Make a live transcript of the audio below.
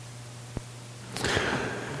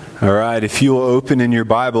All right, if you will open in your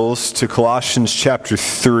Bibles to Colossians chapter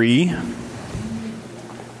 3.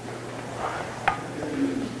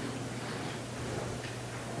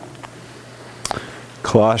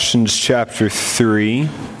 Colossians chapter 3.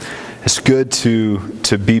 It's good to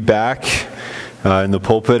be back in the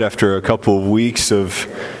pulpit after a couple of weeks of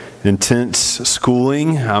intense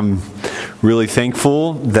schooling. I'm really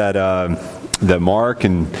thankful that Mark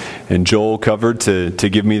and Joel covered to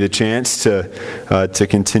give me the chance to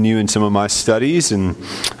continue in some of my studies,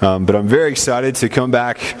 but I'm very excited to come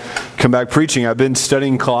back preaching. I've been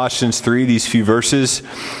studying Colossians 3, these few verses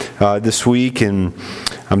this week, and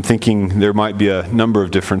I'm thinking there might be a number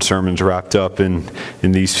of different sermons wrapped up in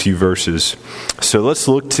these few verses. So let's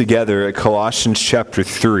look together at Colossians chapter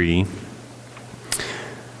 3.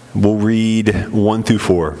 We'll read 1 through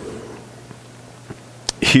 4.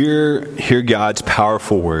 Hear God's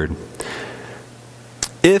powerful word.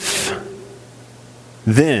 If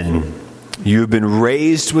then you have been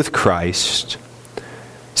raised with Christ,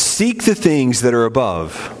 seek the things that are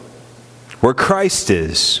above, where Christ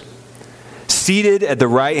is, seated at the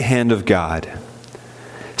right hand of God.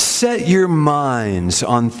 Set your minds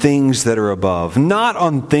on things that are above, not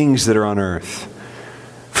on things that are on earth.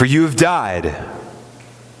 For you have died,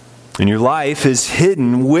 and your life is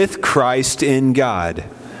hidden with Christ in God.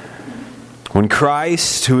 When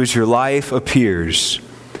Christ, who is your life, appears,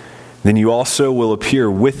 then you also will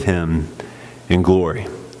appear with him in glory.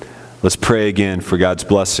 Let's pray again for God's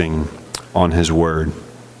blessing on his word.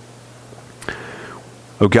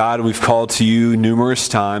 Oh God, we've called to you numerous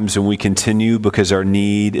times, and we continue because our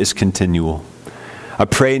need is continual. I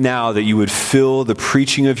pray now that you would fill the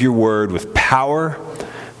preaching of your word with power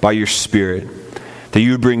by your Spirit, that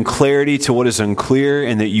you would bring clarity to what is unclear,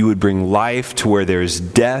 and that you would bring life to where there is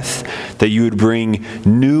death, that you would bring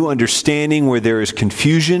new understanding where there is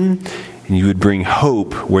confusion, and you would bring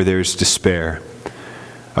hope where there is despair.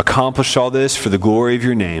 Accomplish all this for the glory of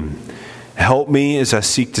your name. Help me as I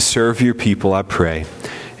seek to serve your people, I pray.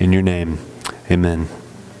 In your name, amen.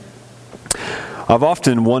 I've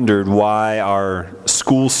often wondered why our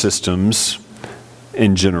school systems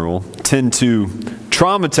in general tend to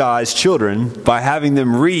traumatize children by having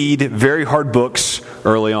them read very hard books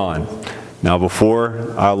early on. Now,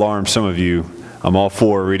 before I alarm some of you, I'm all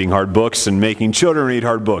for reading hard books and making children read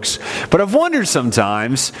hard books. But I've wondered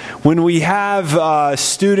sometimes when we have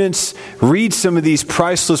students read some of these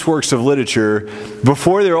priceless works of literature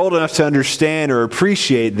before they're old enough to understand or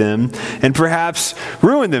appreciate them, and perhaps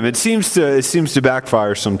ruin them. It seems to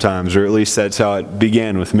backfire sometimes, or at least that's how it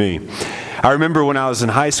began with me. I remember when I was in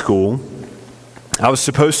high school, I was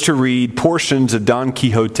supposed to read portions of Don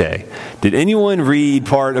Quixote. Did anyone read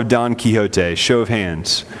part of Don Quixote? Show of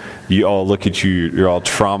hands. You all look at you, you're all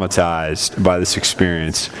traumatized by this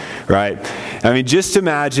experience, right? I mean, just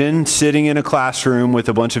imagine sitting in a classroom with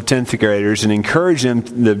a bunch of 10th graders and encourage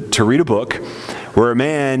them to read a book where a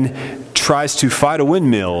man tries to fight a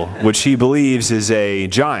windmill, which he believes is a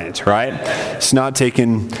giant, right? It's not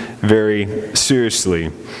taken very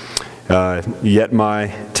seriously. Yet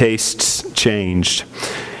my tastes changed.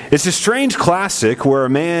 It's a strange classic where a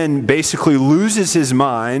man basically loses his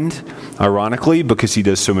mind, ironically, because he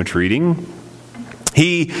does so much reading.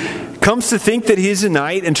 He comes to think that he's a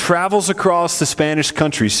knight and travels across the Spanish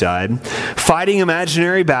countryside, fighting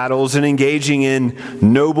imaginary battles and engaging in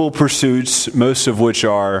noble pursuits, most of which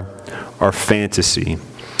are fantasy.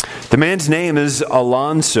 The man's name is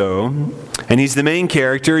Alonso, and he's the main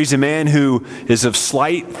character. He's a man who is of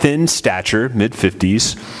slight, thin stature,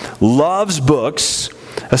 mid-50s, loves books,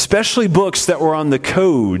 especially books that were on the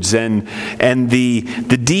codes and the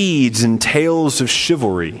deeds and tales of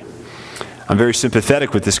chivalry. I'm very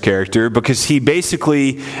sympathetic with this character because he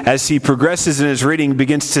basically, as he progresses in his reading,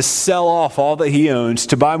 begins to sell off all that he owns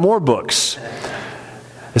to buy more books,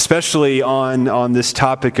 especially on this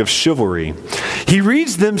topic of chivalry. He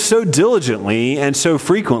reads them so diligently and so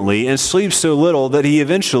frequently and sleeps so little that he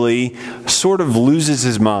eventually sort of loses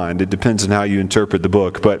his mind. It depends on how you interpret the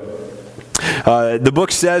book, but the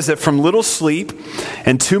book says that from little sleep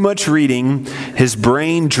and too much reading, his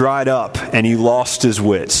brain dried up and he lost his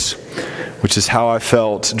wits, which is how I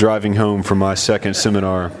felt driving home from my second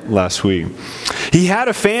seminar last week. He had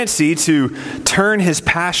a fancy to turn his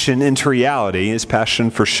passion into reality, his passion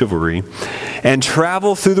for chivalry, and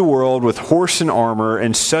travel through the world with horse and armor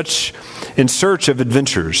in search of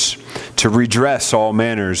adventures to redress all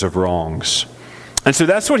manners of wrongs. And so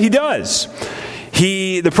that's what he does.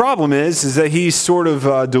 The problem is that he's sort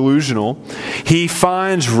of delusional. He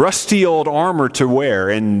finds rusty old armor to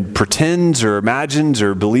wear and pretends or imagines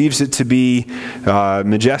or believes it to be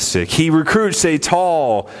majestic. He recruits a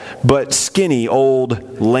tall but skinny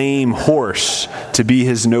old lame horse to be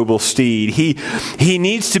his noble steed. He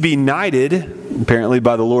needs to be knighted, apparently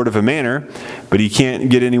by the lord of a manor, but he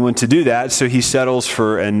can't get anyone to do that, so he settles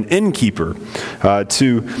for an innkeeper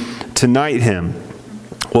to knight him.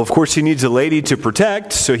 Well, of course, he needs a lady to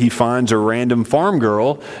protect, so he finds a random farm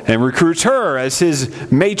girl and recruits her as his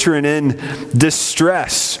matron in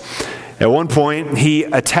distress. At one point, he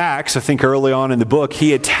attacks, I think early on in the book,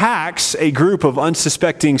 he attacks a group of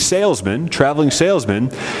unsuspecting salesmen, traveling salesmen,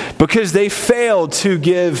 because they failed to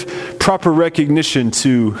give proper recognition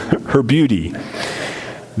to her beauty,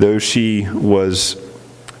 though she was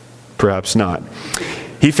perhaps not.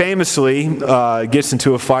 He famously gets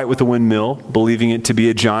into a fight with a windmill, believing it to be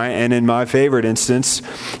a giant, and in my favorite instance,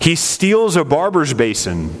 he steals a barber's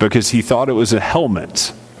basin because he thought it was a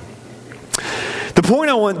helmet. The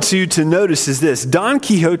point I want you to notice is this: Don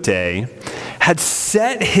Quixote had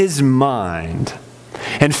set his mind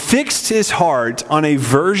and fixed his heart on a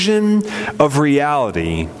version of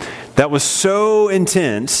reality that was so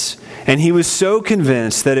intense, and he was so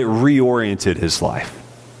convinced that it reoriented his life.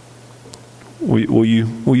 Will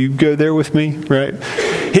you go there with me? Right?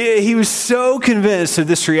 He was so convinced of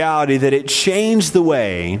this reality that it changed the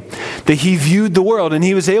way that he viewed the world, and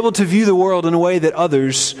he was able to view the world in a way that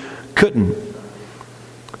others couldn't.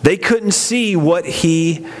 They couldn't see what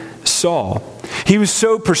he saw. He was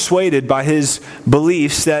so persuaded by his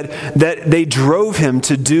beliefs that they drove him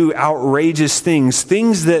to do outrageous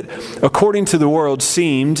things that, according to the world,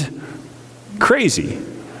 seemed crazy.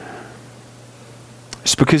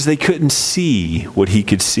 It's because they couldn't see what he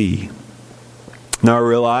could see. Now I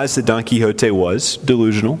realize that Don Quixote was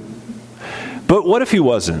delusional. But what if he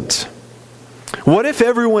wasn't? What if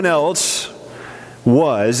everyone else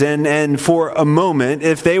was, and for a moment,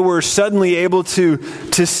 if they were suddenly able to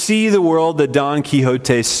see the world that Don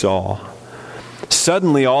Quixote saw?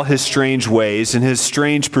 Suddenly all his strange ways and his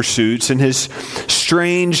strange pursuits and his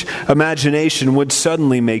strange imagination would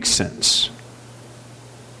suddenly make sense.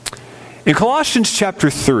 In Colossians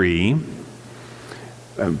chapter 3,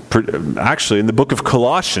 actually in the book of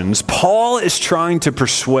Colossians, Paul is trying to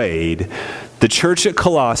persuade the church at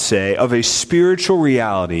Colossae of a spiritual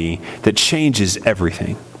reality that changes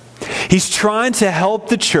everything. He's trying to help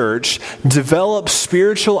the church develop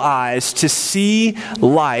spiritual eyes to see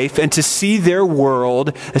life and to see their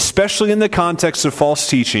world, especially in the context of false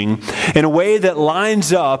teaching, in a way that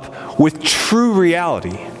lines up with true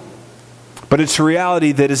reality. But it's a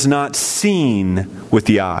reality that is not seen with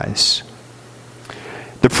the eyes.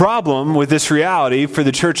 The problem with this reality for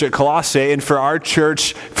the church at Colossae and for our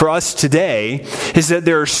church, for us today, is that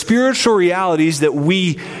there are spiritual realities that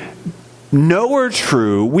we know are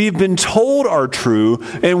true, we've been told are true,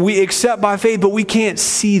 and we accept by faith, but we can't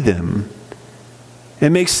see them. It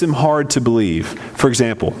makes them hard to believe. For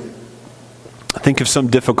example, think of some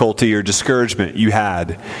difficulty or discouragement you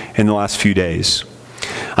had in the last few days.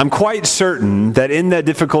 I'm quite certain that in that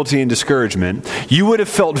difficulty and discouragement, you would have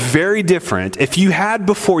felt very different if you had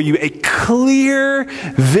before you a clear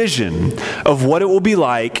vision of what it will be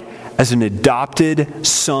like as an adopted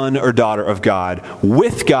son or daughter of God,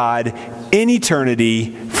 with God in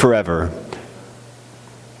eternity forever.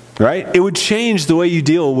 Right? It would change the way you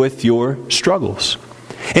deal with your struggles.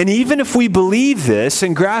 And even if we believe this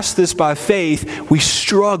and grasp this by faith, we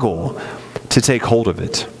struggle to take hold of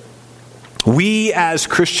it. We as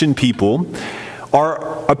Christian people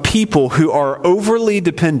are a people who are overly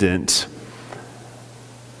dependent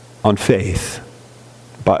on faith.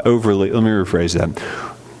 Let me rephrase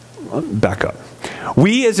that. Back up.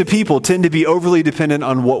 We as a people tend to be overly dependent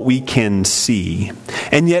on what we can see.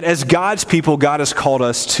 And yet as God's people, God has called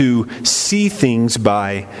us to see things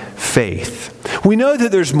by faith. We know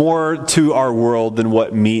that there's more to our world than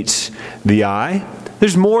what meets the eye.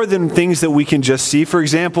 There's more than things that we can just see. For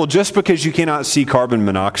example, just because you cannot see carbon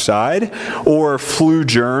monoxide or flu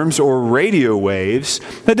germs or radio waves,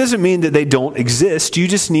 that doesn't mean that they don't exist. You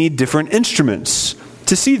just need different instruments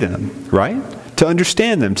to see them, right? To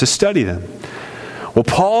understand them, to study them. Well,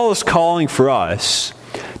 Paul is calling for us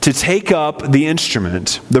to take up the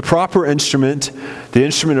instrument, the proper instrument, the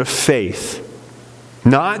instrument of faith.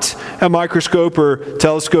 Not a microscope or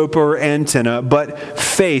telescope or antenna, but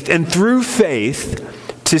faith. And through faith,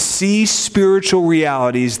 to see spiritual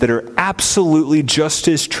realities that are absolutely just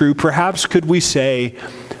as true. Perhaps could we say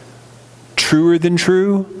truer than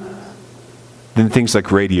things like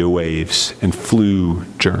radio waves and flu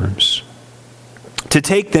germs. to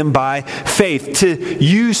take them by faith, to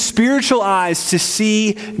use spiritual eyes to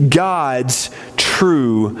see God's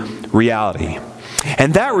true reality.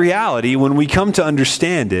 And that reality, when we come to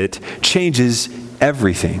understand it, changes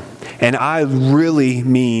everything. And I really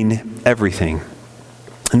mean everything.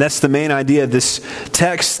 And that's the main idea of this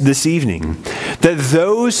text this evening. That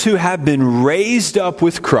those who have been raised up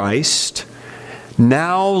with Christ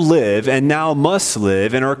now live and now must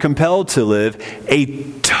live and are compelled to live a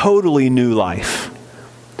totally new life.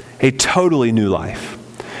 A totally new life.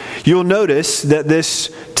 You'll notice that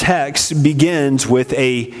this text begins with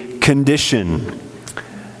a condition.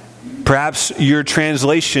 Perhaps your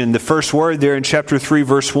translation, the first word there in chapter 3,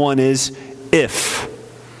 verse 1 is if.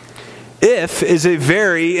 If is a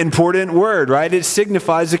very important word, right? It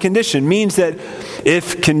signifies a condition. It means that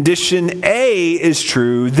if condition A is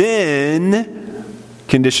true, then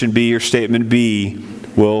condition B or statement B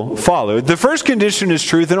will follow. If the first condition is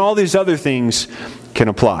true, then all these other things can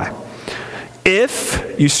apply.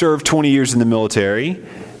 If you serve 20 years in the military,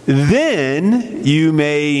 then you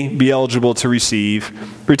may be eligible to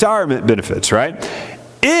receive retirement benefits, right?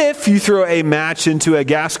 If you throw a match into a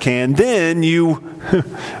gas can, then you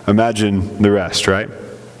imagine the rest, right?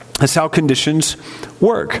 That's how conditions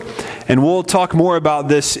work. And we'll talk more about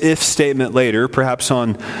this if statement later, perhaps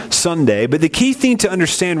on Sunday. But the key thing to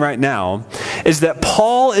understand right now is that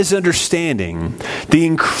Paul is understanding the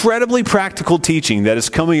incredibly practical teaching that is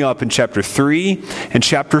coming up in chapter 3 and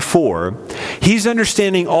chapter 4. He's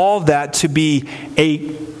understanding all of that to be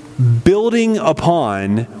a building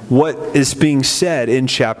upon what is being said in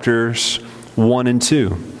chapters 1 and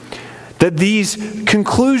 2. That these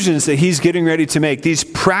conclusions that he's getting ready to make, these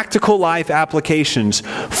practical life applications,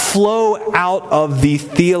 flow out of the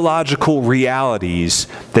theological realities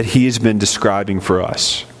that he has been describing for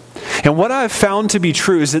us. And what I've found to be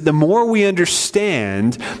true is that the more we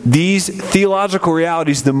understand these theological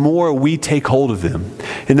realities, the more we take hold of them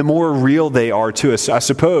and the more real they are to us. I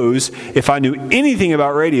suppose if I knew anything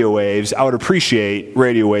about radio waves, I would appreciate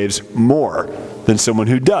radio waves more than someone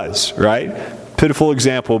who does, right? Pitiful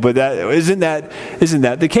example, but isn't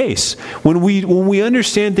that the case? When we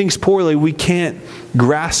understand things poorly, we can't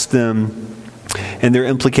grasp them and their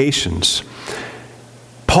implications.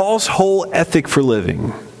 Paul's whole ethic for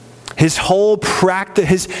living, his whole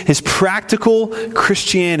his practical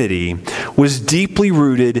Christianity was deeply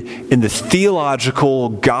rooted in the theological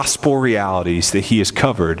gospel realities that he has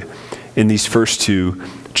covered in these first 2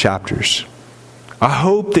 chapters. I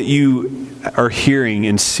hope that you are hearing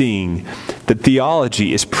and seeing that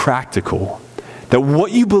theology is practical. That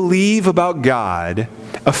what you believe about God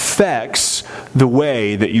affects the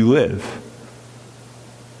way that you live.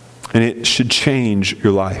 And it should change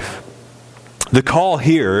your life. The call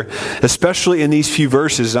here, especially in these few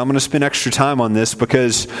verses, I'm going to spend extra time on this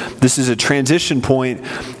because this is a transition point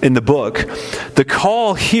in the book. The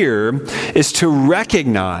call here is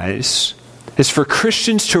for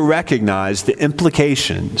Christians to recognize the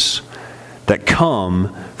implications that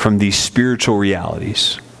come from these spiritual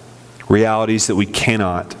realities that we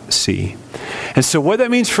cannot see. And so what that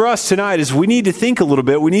means for us tonight is we need to think a little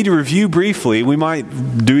bit, we need to review briefly, we might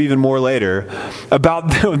do even more later, about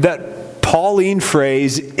that Pauline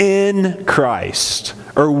phrase, in Christ,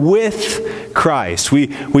 or with Christ.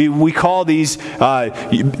 We call these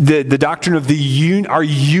the doctrine of our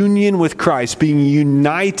union with Christ, being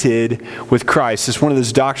united with Christ. It's one of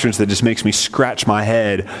those doctrines that just makes me scratch my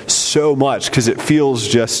head so much because it feels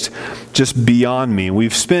just beyond me.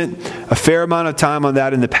 We've spent a fair amount of time on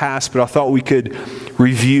that in the past, but I thought we could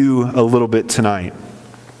review a little bit tonight.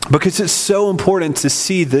 Because it's so important to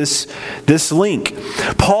see this link.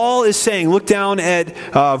 Paul is saying, look down at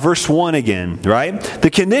verse 1 again, right? The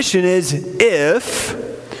condition is if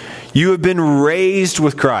you have been raised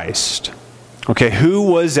with Christ. Okay, who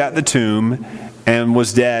was at the tomb and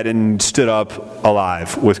was dead and stood up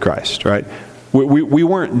alive with Christ, right? We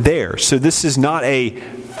weren't there. So this is not a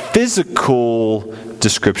physical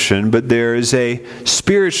description, but there is a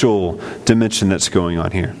spiritual dimension that's going on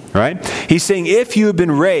here, right? He's saying, if you have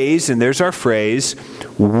been raised, and there's our phrase,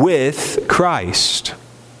 with Christ.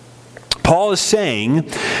 Paul is saying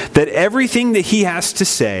that everything that he has to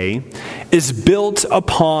say is built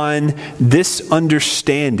upon this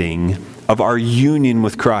understanding of our union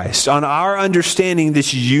with Christ, on our understanding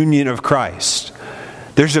this union of Christ.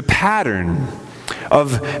 There's a pattern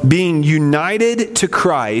of being united to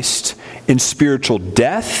Christ in spiritual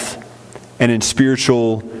death and in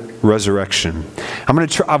spiritual resurrection.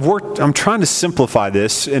 I'm trying to simplify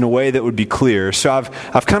this in a way that would be clear. So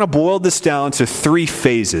I've kind of boiled this down to 3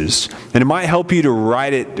 phases, and it might help you to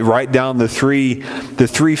write down the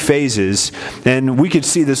three phases. And we could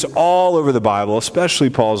see this all over the Bible, especially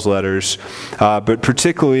Paul's letters, but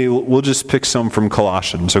particularly we'll just pick some from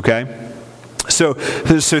Colossians. Okay. So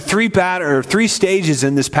 3 stages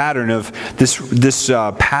in this pattern of this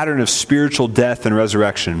pattern of spiritual death and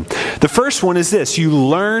resurrection. The first one is this: you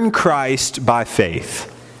learn Christ by faith.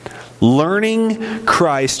 Learning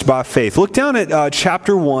Christ by faith. Look down at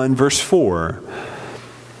chapter 1, verse 4.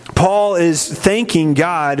 Paul is thanking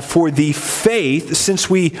God for the faith, since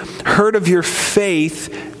we heard of your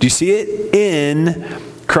faith, do you see it? In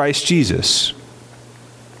Christ Jesus.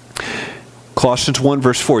 Colossians 1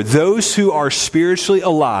 verse 4, those who are spiritually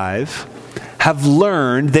alive have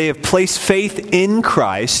learned, they have placed faith in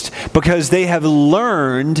Christ because they have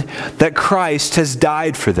learned that Christ has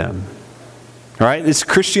died for them. All right, it's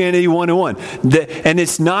Christianity 101. And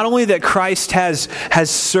it's not only that Christ has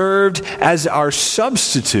served as our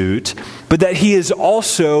substitute, but that he is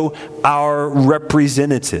also our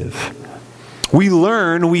representative.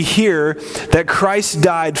 We hear that Christ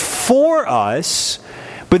died for us,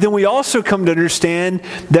 but then we also come to understand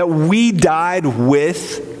that we died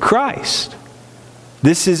with Christ.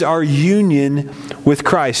 This is our union with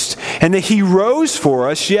Christ. And that he rose for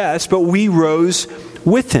us, yes, but we rose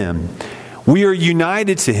with him. We are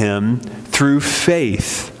united to him through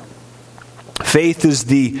faith. Faith is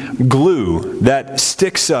the glue that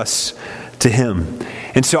sticks us to him.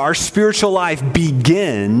 And so our spiritual life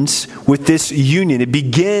begins with this union. It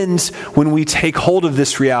begins when we take hold of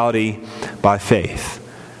this reality by faith.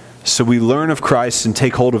 So we learn of Christ and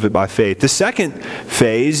take hold of it by faith. The second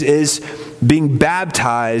phase is being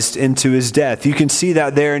baptized into his death. You can see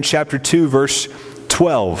that there in chapter 2, verse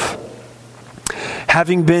 12.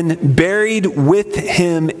 Having been buried with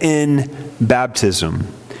him in baptism,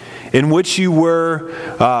 in which you were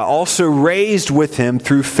also raised with him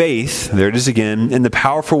through faith, there it is again, in the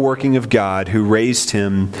powerful working of God who raised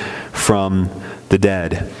him from the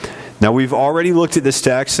dead. Now, we've already looked at this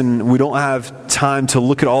text, and we don't have time to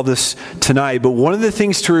look at all this tonight, but one of the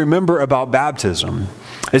things to remember about baptism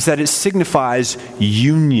is that it signifies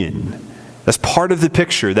union. That's part of the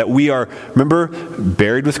picture, that we are, remember,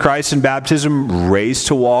 buried with Christ in baptism, raised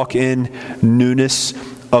to walk in newness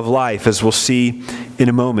of life, as we'll see in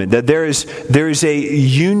a moment. That there is a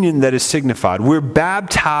union that is signified. We're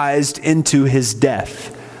baptized into his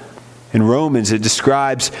death. In Romans, it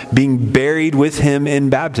describes being buried with him in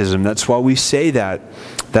baptism. That's why we say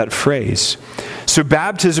that phrase. So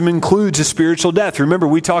baptism includes a spiritual death. Remember,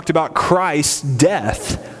 we talked about Christ's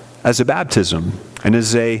death as a baptism and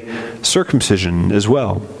as a circumcision as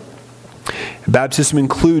well. Baptism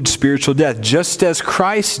includes spiritual death. Just as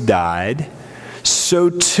Christ died, so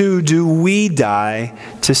too do we die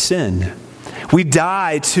to sin. We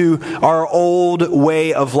die to our old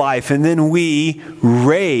way of life, and then we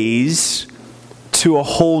raise to a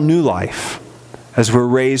whole new life as we're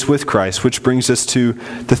raised with Christ, which brings us to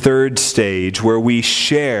the third stage where we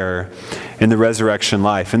share in the resurrection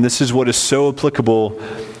life. And this is what is so applicable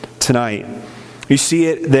tonight. You see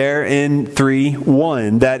it there in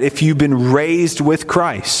 3:1, that if you've been raised with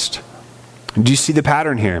Christ, do you see the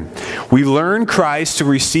pattern here? We learn Christ to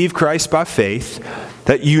receive Christ by faith.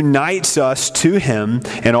 That unites us to him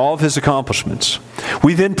and all of his accomplishments.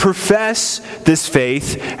 We then profess this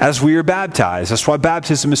faith as we are baptized. That's why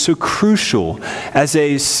baptism is so crucial as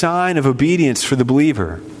a sign of obedience for the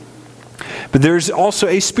believer. But there's also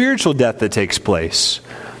a spiritual death that takes place.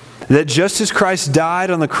 That just as Christ died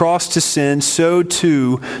on the cross to sin, so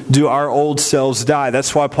too do our old selves die.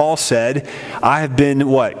 That's why Paul said, I have been,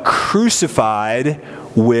 crucified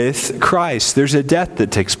with Christ. There's a death that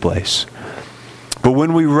takes place. But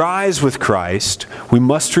when we rise with Christ, we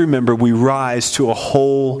must remember we rise to a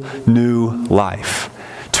whole new life,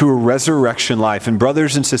 to a resurrection life. And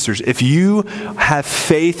brothers and sisters, if you have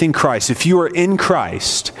faith in Christ, if you are in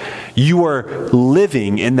Christ, you are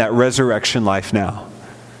living in that resurrection life now.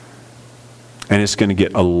 And it's going to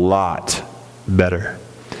get a lot better.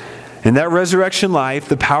 In that resurrection life,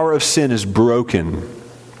 the power of sin is broken.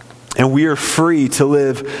 And we are free to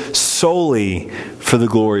live solely for the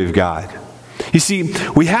glory of God. You see,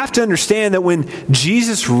 we have to understand that when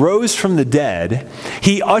Jesus rose from the dead,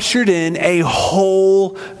 he ushered in a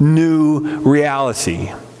whole new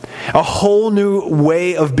reality, a whole new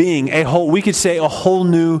way of being, we could say a whole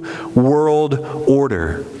new world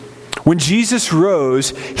order. When Jesus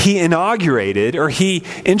rose, he inaugurated, or he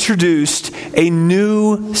introduced a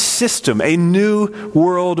new system, a new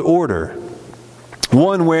world order.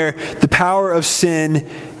 One where the power of sin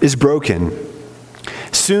is broken.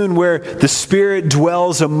 Soon where the Spirit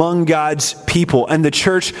dwells among God's people and the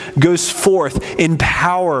church goes forth in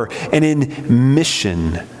power and in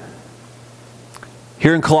mission.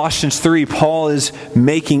 Here in Colossians 3, Paul is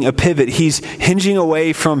making a pivot. He's hinging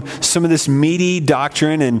away from some of this meaty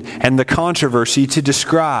doctrine and the controversy to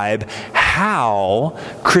describe how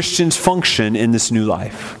Christians function in this new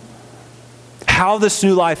life. How this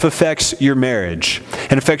new life affects your marriage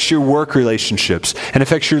and affects your work relationships and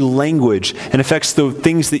affects your language and affects the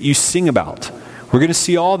things that you sing about. We're going to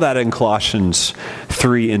see all that in Colossians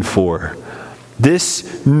 3 and 4.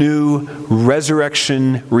 This new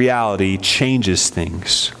resurrection reality changes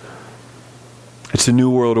things. It's a new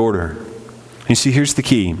world order. You see, here's the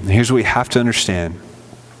key. Here's what we have to understand.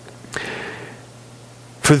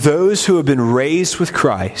 For those who have been raised with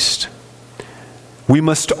Christ, we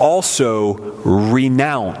must also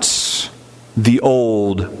renounce the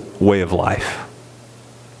old way of life.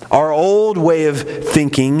 Our old way of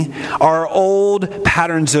thinking, our old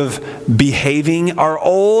patterns of behaving, our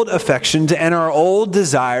old affections, and our old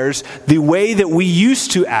desires, the way that we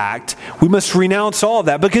used to act, we must renounce all of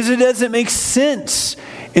that because it doesn't make sense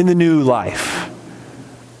in the new life.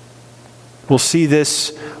 We'll see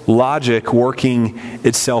this logic working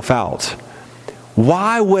itself out.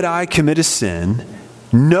 Why would I commit a sin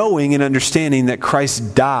knowing and understanding that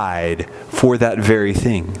Christ died for that very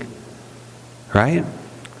thing? Right?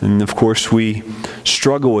 And of course, we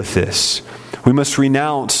struggle with this. We must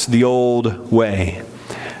renounce the old way.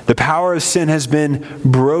 The power of sin has been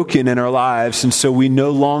broken in our lives, and so we no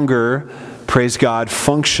longer, praise God,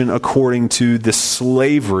 function according to the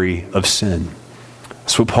slavery of sin.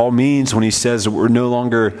 That's what Paul means when he says that we're no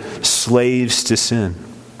longer slaves to sin.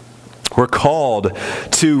 We're called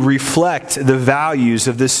to reflect the values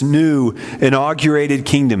of this new inaugurated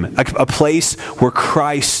kingdom, a place where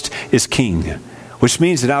Christ is king. Which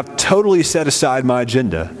means that I've totally set aside my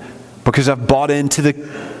agenda because I've bought into the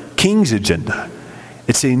King's agenda.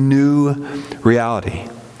 It's a new reality.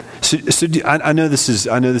 So I know this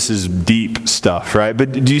is deep stuff, right?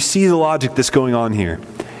 But do you see the logic that's going on here?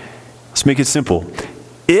 Let's make it simple.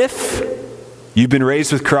 If you've been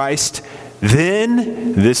raised with Christ,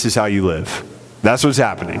 then this is how you live. That's what's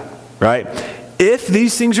happening, right? If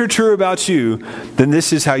these things are true about you, then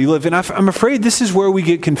this is how you live. And I'm afraid this is where we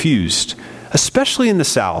get confused. Especially in the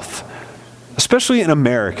South, especially in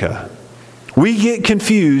America. We get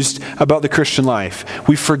confused about the Christian life.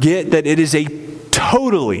 We forget that it is a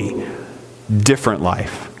totally different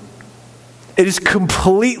life. It is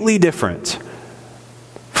completely different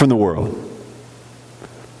from the world.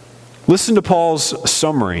 Listen to Paul's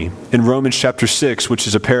summary in Romans chapter 6, which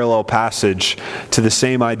is a parallel passage to the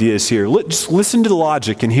same ideas here. Just listen to the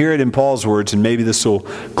logic and hear it in Paul's words, and maybe this will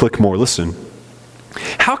click more. Listen.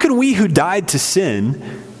 How can we who died to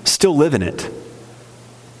sin still live in it?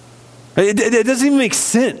 It doesn't even make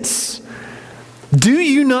sense. Do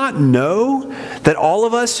you not know that all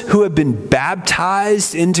of us who have been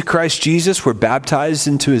baptized into Christ Jesus were baptized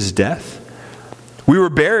into his death? We were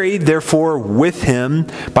buried, therefore, with him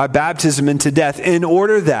by baptism into death, in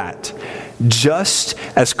order that, just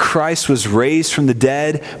as Christ was raised from the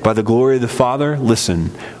dead by the glory of the Father,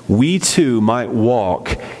 listen, we too might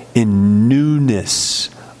walk in newness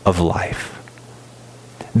of life.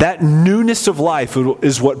 That newness of life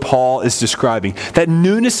is what Paul is describing. That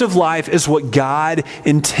newness of life is what God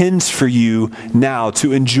intends for you now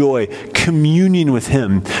to enjoy communion with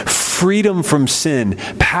him, freedom from sin,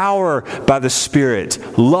 power by the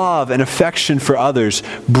Spirit, love and affection for others,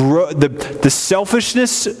 the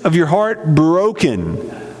selfishness of your heart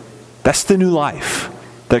broken. That's the new life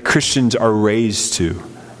that Christians are raised to.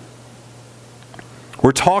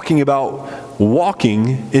 We're talking about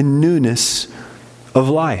walking in newness of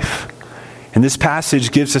life. And this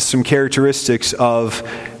passage gives us some characteristics of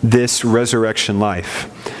this resurrection life.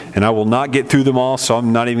 And I will not get through them all, so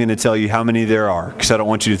I'm not even going to tell you how many there are, because I don't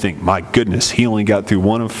want you to think, my goodness, he only got through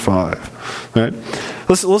 1 of 5. Right?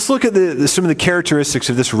 Let's look at some of the characteristics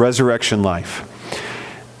of this resurrection life.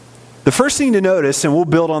 The first thing to notice, and we'll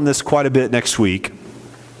build on this quite a bit next week,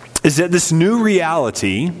 is that this new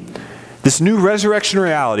reality, this new resurrection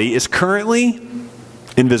reality, is currently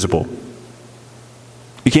invisible.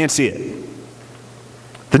 You can't see it.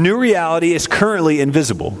 The new reality is currently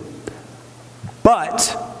invisible,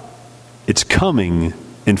 but it's coming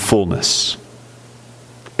in fullness.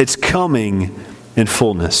 It's coming in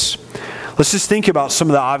fullness. Let's just think about some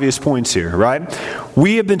of the obvious points here, right?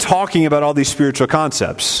 We have been talking about all these spiritual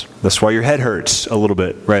concepts. That's why your head hurts a little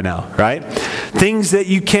bit right now, right? Things that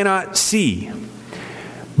you cannot see.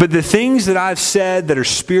 But the things that I've said that are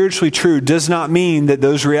spiritually true does not mean that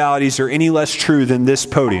those realities are any less true than this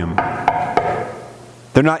podium.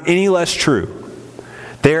 They're not any less true.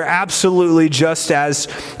 They are absolutely just as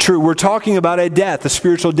true. We're talking about a death, a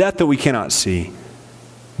spiritual death that we cannot see.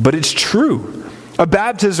 But it's true. A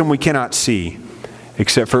baptism we cannot see,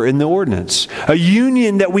 except for in the ordinance. A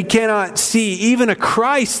union that we cannot see, even a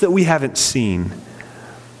Christ that we haven't seen.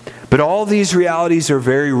 But all these realities are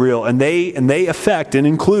very real, and they affect and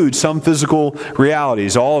include some physical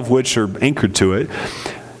realities, all of which are anchored to it.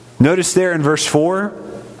 Notice there in verse 4,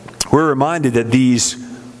 we're reminded that these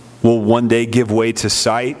will one day give way to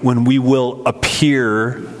sight when we will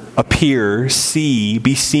be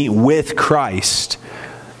seen with Christ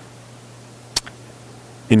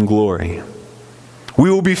in glory. We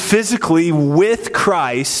will be physically with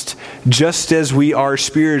Christ just as we are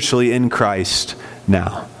spiritually in Christ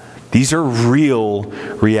now. These are real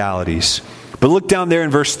realities. But look down there in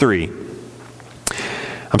verse 3.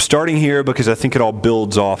 I'm starting here because I think it all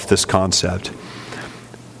builds off this concept.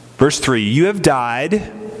 Verse 3, you have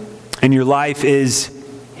died, and your life is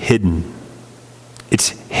hidden. It's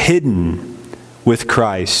hidden with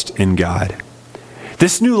Christ in God.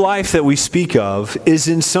 This new life that we speak of is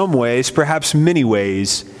in some ways, perhaps many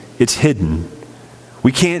ways, it's hidden.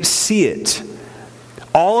 We can't see it.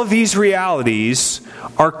 All of these realities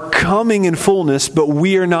are coming in fullness, but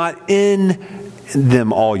we are not in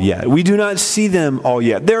them all yet. We do not see them all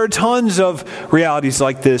yet. There are tons of realities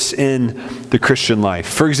like this in the Christian life.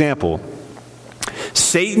 For example,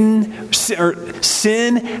 sin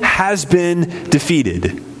has been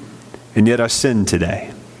defeated, and yet I sin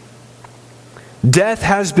today. Death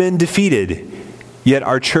has been defeated, yet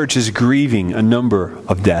our church is grieving a number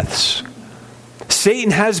of deaths.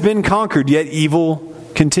 Satan has been conquered, yet evil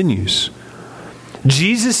continues.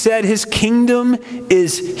 Jesus said his kingdom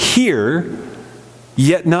is here,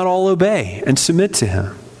 yet not all obey and submit to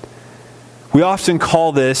him. We often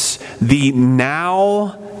call this the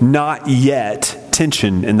now, not yet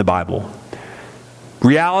tension in the Bible.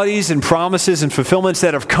 Realities and promises and fulfillments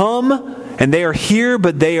that have come, and they are here,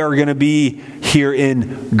 but they are going to be here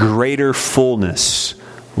in greater fullness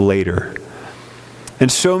later.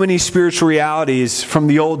 And so many spiritual realities from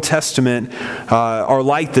the Old Testament are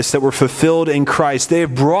like this, that were fulfilled in Christ. They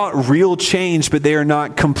have brought real change, but they are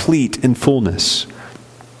not complete in fullness.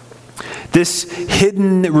 This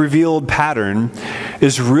hidden, revealed pattern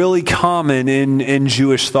is really common in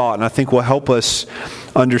Jewish thought, and I think will help us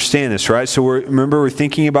understand this, right? So we're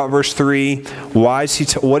thinking about verse 3.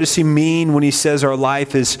 What does he mean when he says our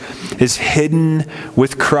life is hidden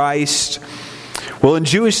with Christ? Well, in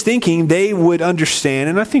Jewish thinking, they would understand,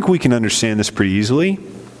 and I think we can understand this pretty easily,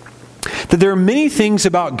 that there are many things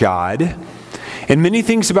about God and many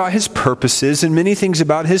things about his purposes and many things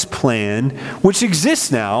about his plan which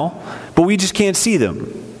exist now, but we just can't see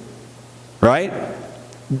them. Right?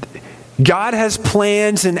 God has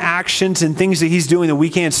plans and actions and things that he's doing that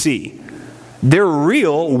we can't see. They're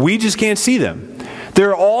real, we just can't see them.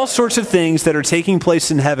 There are all sorts of things that are taking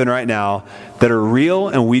place in heaven right now that are real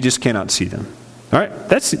and we just cannot see them. All right,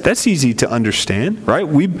 that's easy to understand, right?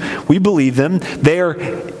 We believe them. They are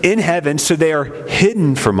in heaven, so they are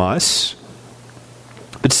hidden from us.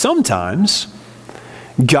 But sometimes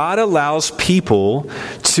God allows people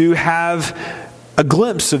to have a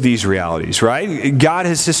glimpse of these realities, right? God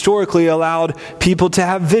has historically allowed people to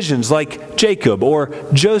have visions like Jacob or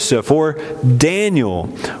Joseph or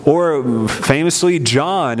Daniel or famously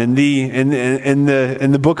John in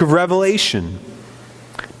the book of Revelation.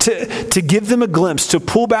 To give them a glimpse, to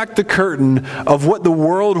pull back the curtain of what the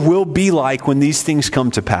world will be like when these things come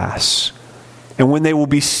to pass and when they will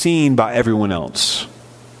be seen by everyone else.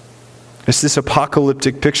 It's this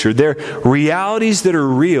apocalyptic picture. They're realities that are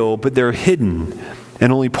real, but they're hidden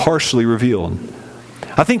and only partially revealed.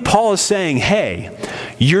 I think Paul is saying, hey,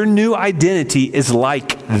 your new identity is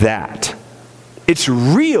like that. It's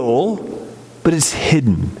real, but it's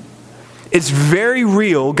hidden. It's very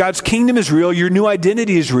real. God's kingdom is real. Your new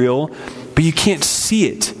identity is real, but you can't see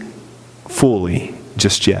it fully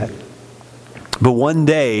just yet. But one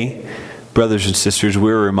day, brothers and sisters,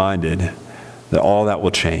 we're reminded that all that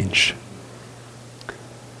will change.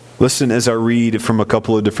 Listen as I read from a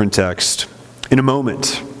couple of different texts. In a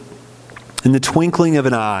moment, in the twinkling of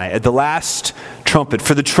an eye, at the last trumpet,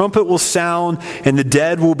 for the trumpet will sound, and the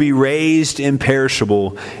dead will be raised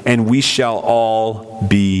imperishable, and we shall all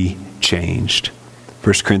be changed.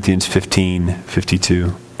 1 Corinthians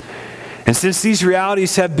 15:52. And since these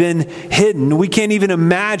realities have been hidden, we can't even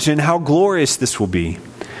imagine how glorious this will be.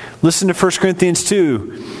 Listen to 1 Corinthians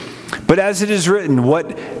 2. But as it is written,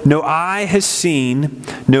 what no eye has seen,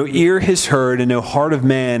 no ear has heard, and no heart of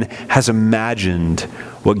man has imagined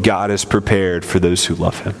what God has prepared for those who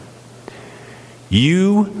love him.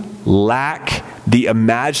 You lack the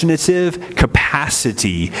imaginative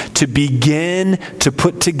capacity to begin to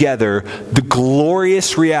put together the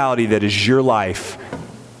glorious reality that is your life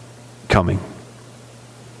coming.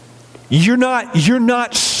 You're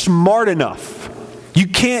not smart enough.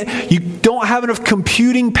 You don't have enough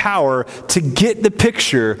computing power to get the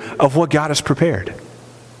picture of what God has prepared.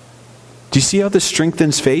 Do you see how this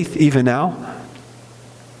strengthens faith even now?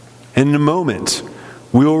 And in a moment,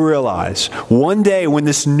 we will realize one day when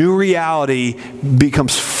this new reality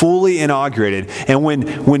becomes fully inaugurated and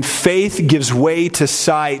when faith gives way to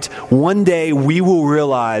sight, one day we will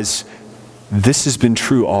realize this has been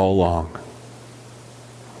true all along.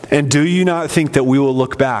 And do you not think that we will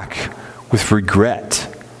look back with regret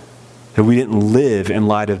that we didn't live in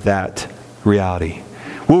light of that reality?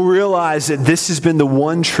 We'll realize that this has been the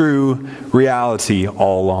one true reality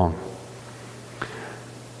all along.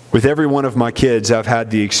 With every one of my kids, I've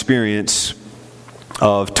had the experience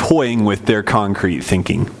of toying with their concrete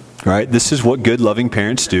thinking, right? This is what good, loving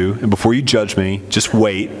parents do. And before you judge me, just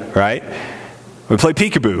wait, right? We play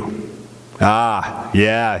peekaboo.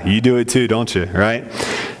 Yeah, you do it too, don't you, right?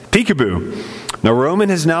 Peekaboo. Now, Roman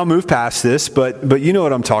has now moved past this, but you know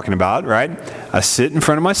what I'm talking about, right? I sit in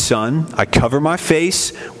front of my son, I cover my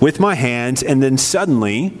face with my hands, and then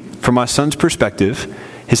suddenly, from my son's perspective,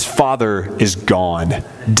 his father is gone.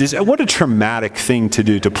 What a traumatic thing to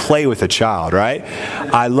do, to play with a child, right?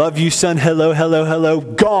 I love you, son. Hello, hello, hello.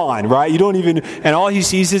 Gone, right? You don't even, and all he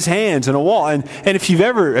sees is hands on a wall. And if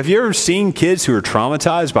have you ever seen kids who are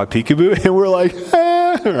traumatized by peekaboo? And we're like,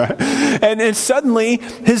 right? And suddenly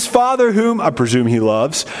his father, whom I presume he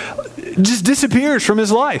loves, just disappears from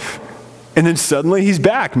his life. And then suddenly he's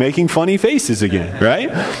back making funny faces again, right?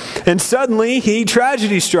 And suddenly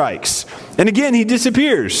tragedy strikes. And again, he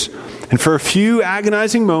disappears. And for a few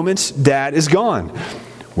agonizing moments, Dad is gone.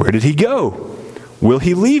 Where did he go? Will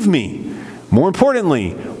he leave me? More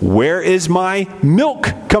importantly, where is my milk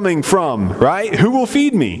coming from, right? Who will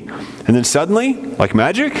feed me? And then suddenly, like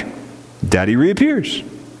magic, Daddy reappears.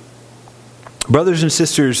 Brothers and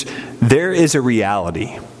sisters, there is a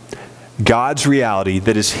reality, God's reality,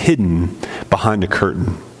 that is hidden behind a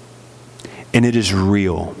curtain. And it is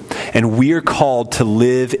real. And we are called to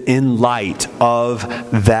live in light of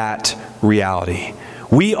that reality.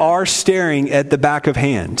 We are staring at the back of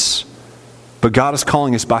hands, but God is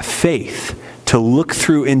calling us by faith to look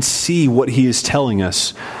through and see what He is telling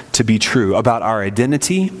us to be true about our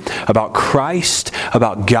identity, about Christ,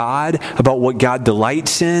 about God, about what God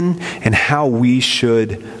delights in, and how we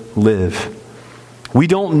should live. We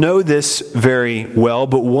don't know this very well,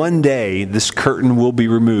 but one day this curtain will be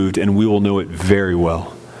removed and we will know it very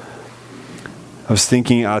well. I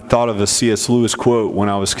thought of a C.S. Lewis quote when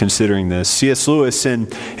I was considering this. C.S. Lewis, in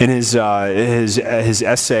his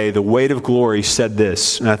essay, The Weight of Glory, said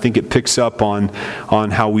this, and I think it picks up on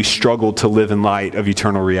how we struggle to live in light of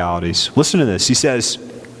eternal realities. Listen to this. He says,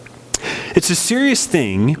 "It's a serious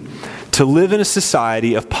thing to live in a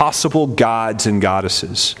society of possible gods and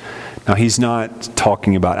goddesses." Now, he's not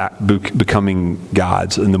talking about becoming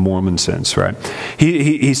gods in the Mormon sense, right?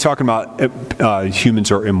 He's talking about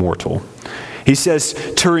humans are immortal. He says,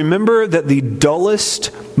 to remember that the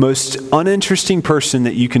dullest, most uninteresting person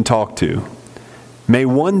that you can talk to may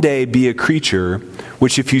one day be a creature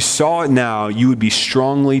which, if you saw it now, you would be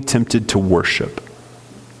strongly tempted to worship.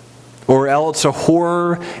 Or else a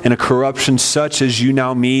horror and a corruption such as you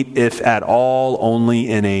now meet, if at all, only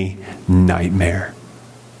in a nightmare.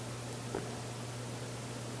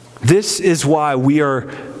 This is why without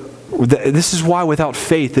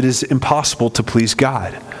faith it is impossible to please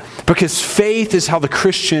God. Because faith is how the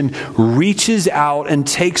Christian reaches out and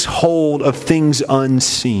takes hold of things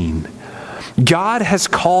unseen. God has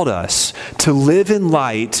called us to live in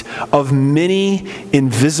light of many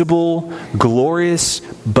invisible, glorious,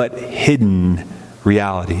 but hidden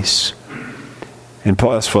realities. And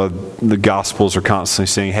that's why the Gospels are constantly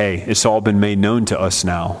saying, hey, it's all been made known to us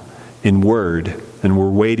now in word, and we're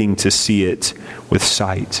waiting to see it with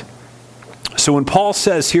sight. So when Paul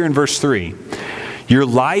says here in verse 3, your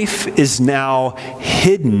life is now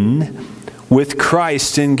hidden with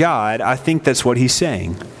Christ in God, I think that's what he's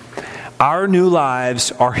saying. Our new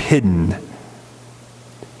lives are hidden,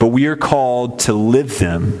 but we are called to live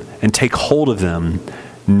them and take hold of them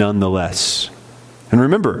nonetheless. And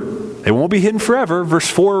remember, they won't be hidden forever. Verse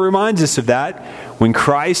 4 reminds us of that. When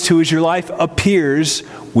Christ, who is your life, appears,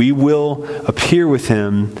 we will appear with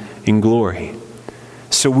Him in glory.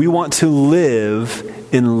 So we want to live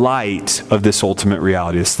in light of this ultimate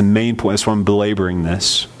reality. That's the main point. That's why I'm belaboring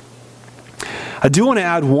this. I do want to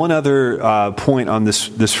add one other point on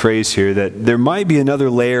this phrase here, that there might be another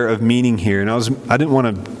layer of meaning here. And I didn't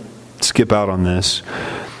want to skip out on this.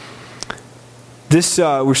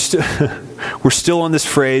 We're still on this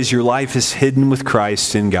phrase, your life is hidden with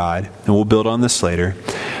Christ in God, and we'll build on this later.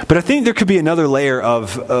 But I think there could be another layer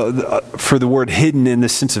for the word hidden in the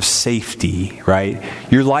sense of safety, right?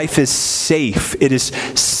 Your life is safe. It is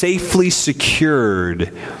safely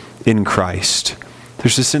secured in Christ.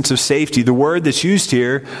 There's a sense of safety. The word that's used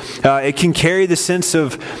here, it can carry the sense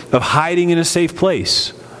of hiding in a safe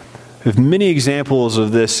place. I have many examples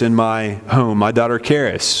of this in my home. My daughter,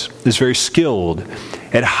 Karis, is very skilled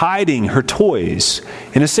at hiding her toys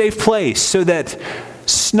in a safe place so that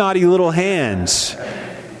snotty little hands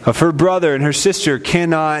of her brother and her sister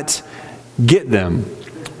cannot get them.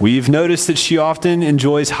 We've noticed that she often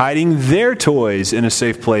enjoys hiding their toys in a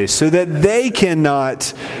safe place so that they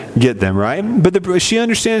cannot get them, right? But she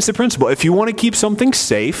understands the principle. If you want to keep something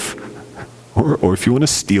safe, or if you want to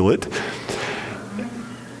steal it,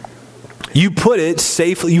 you put it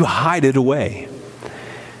safely, you hide it away.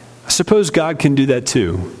 I suppose God can do that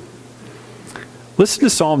too. Listen to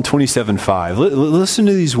Psalm 27:5. Listen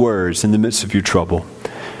to these words in the midst of your trouble.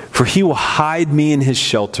 For he will hide me in his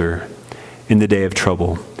shelter in the day of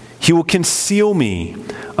trouble. He will conceal me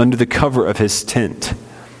under the cover of his tent.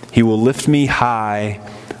 He will lift me high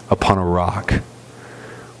upon a rock.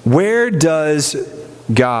 Where does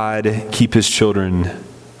God keep his children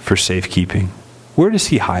for safekeeping? Where does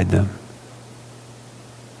he hide them?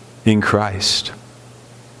 In Christ.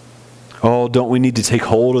 Oh, don't we need to take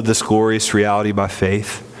hold of this glorious reality by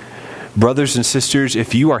faith? Brothers and sisters,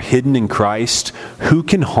 if you are hidden in Christ, who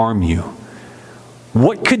can harm you?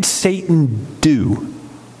 What could Satan do?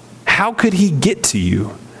 How could he get to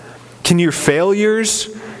you? Can your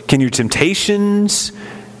failures, can your temptations,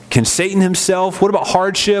 can Satan himself, what about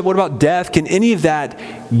hardship, what about death, can any of that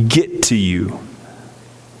get to you?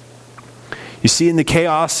 You see, in the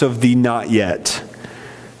chaos of the not yet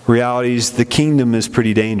realities, the kingdom is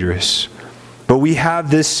pretty dangerous. But we have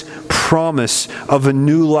this promise of a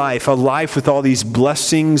new life, a life with all these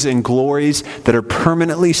blessings and glories that are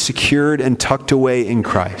permanently secured and tucked away in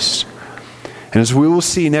Christ. And as we will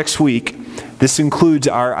see next week, this includes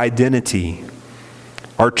our identity,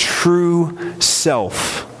 our true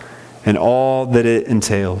self, and all that it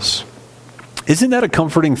entails. Isn't that a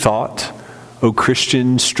comforting thought, O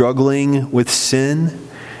Christian struggling with sin?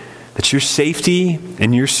 That your safety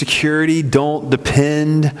and your security don't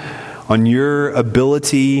depend on your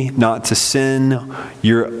ability not to sin,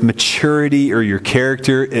 your maturity or your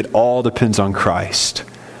character. It all depends on Christ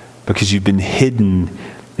because you've been hidden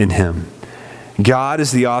in him. God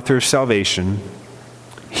is the author of salvation.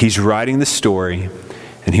 He's writing the story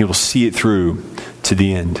and he will see it through to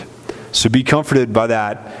the end. So be comforted by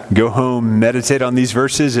that. Go home, meditate on these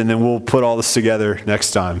verses, and then we'll put all this together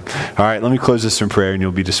next time. All right, let me close this in prayer and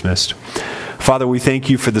you'll be dismissed. Father, we thank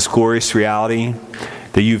you for this glorious reality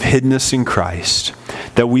that you've hidden us in Christ,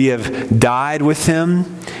 that we have died with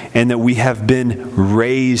him, and that we have been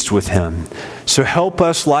raised with him. So help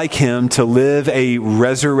us, like him, to live a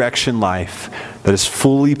resurrection life that is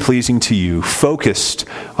fully pleasing to you, focused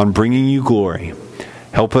on bringing you glory.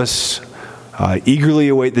 Help us eagerly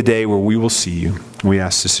await the day where we will see you. We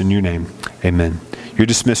ask this in your name. Amen. You're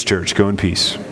dismissed, church. Go in peace.